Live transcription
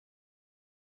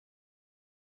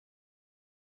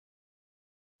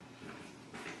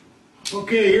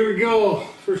Okay, here we go.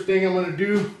 First thing I'm going to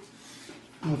do,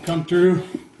 I'm going to come through,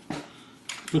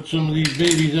 put some of these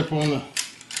babies up on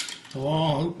the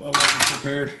wall. Oop, I wasn't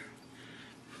prepared.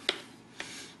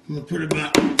 I'm going to put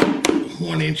about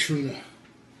 1 inch from the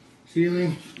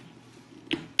ceiling.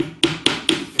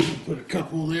 Put a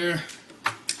couple there.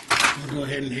 I'll go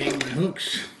ahead and hang my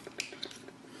hooks.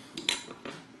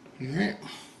 Alright.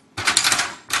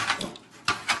 I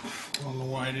don't know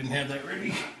why I didn't have that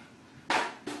ready.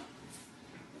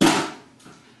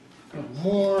 Couple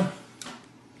more.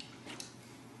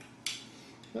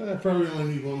 I probably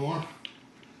only need one more.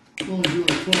 I'm only doing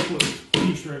a 12-foot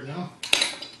piece right now.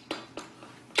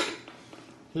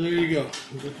 So there you go.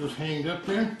 We get those hanged up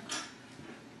there.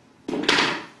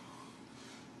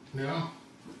 Now,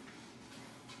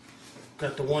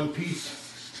 got the one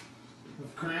piece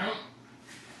of crown.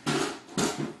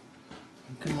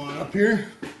 Come on up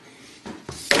here.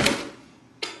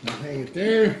 I'll hang it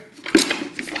there.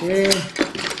 There.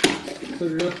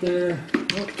 Put it up there.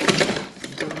 Oh,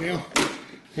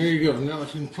 there you go. Now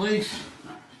it's in place.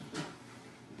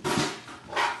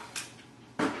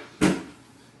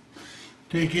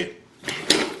 Take it.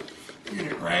 Get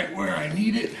it right where I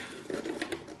need it.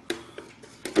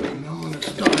 And I'm going to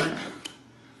start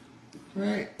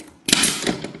right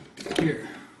here.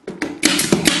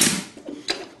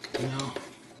 Now,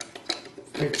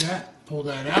 take that, pull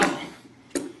that out.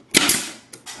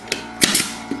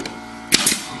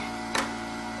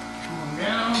 Come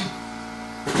down.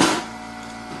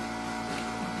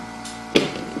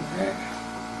 Right.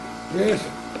 This,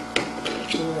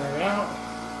 pull that out.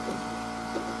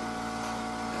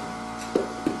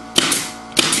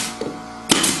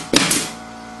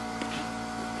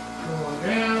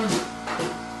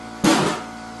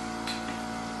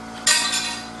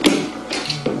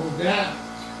 That.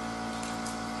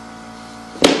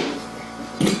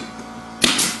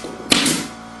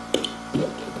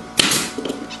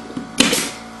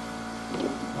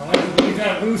 I like to leave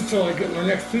that loose till I get my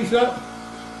next piece up.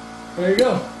 There you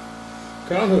go.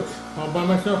 Crown hooks all by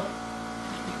myself.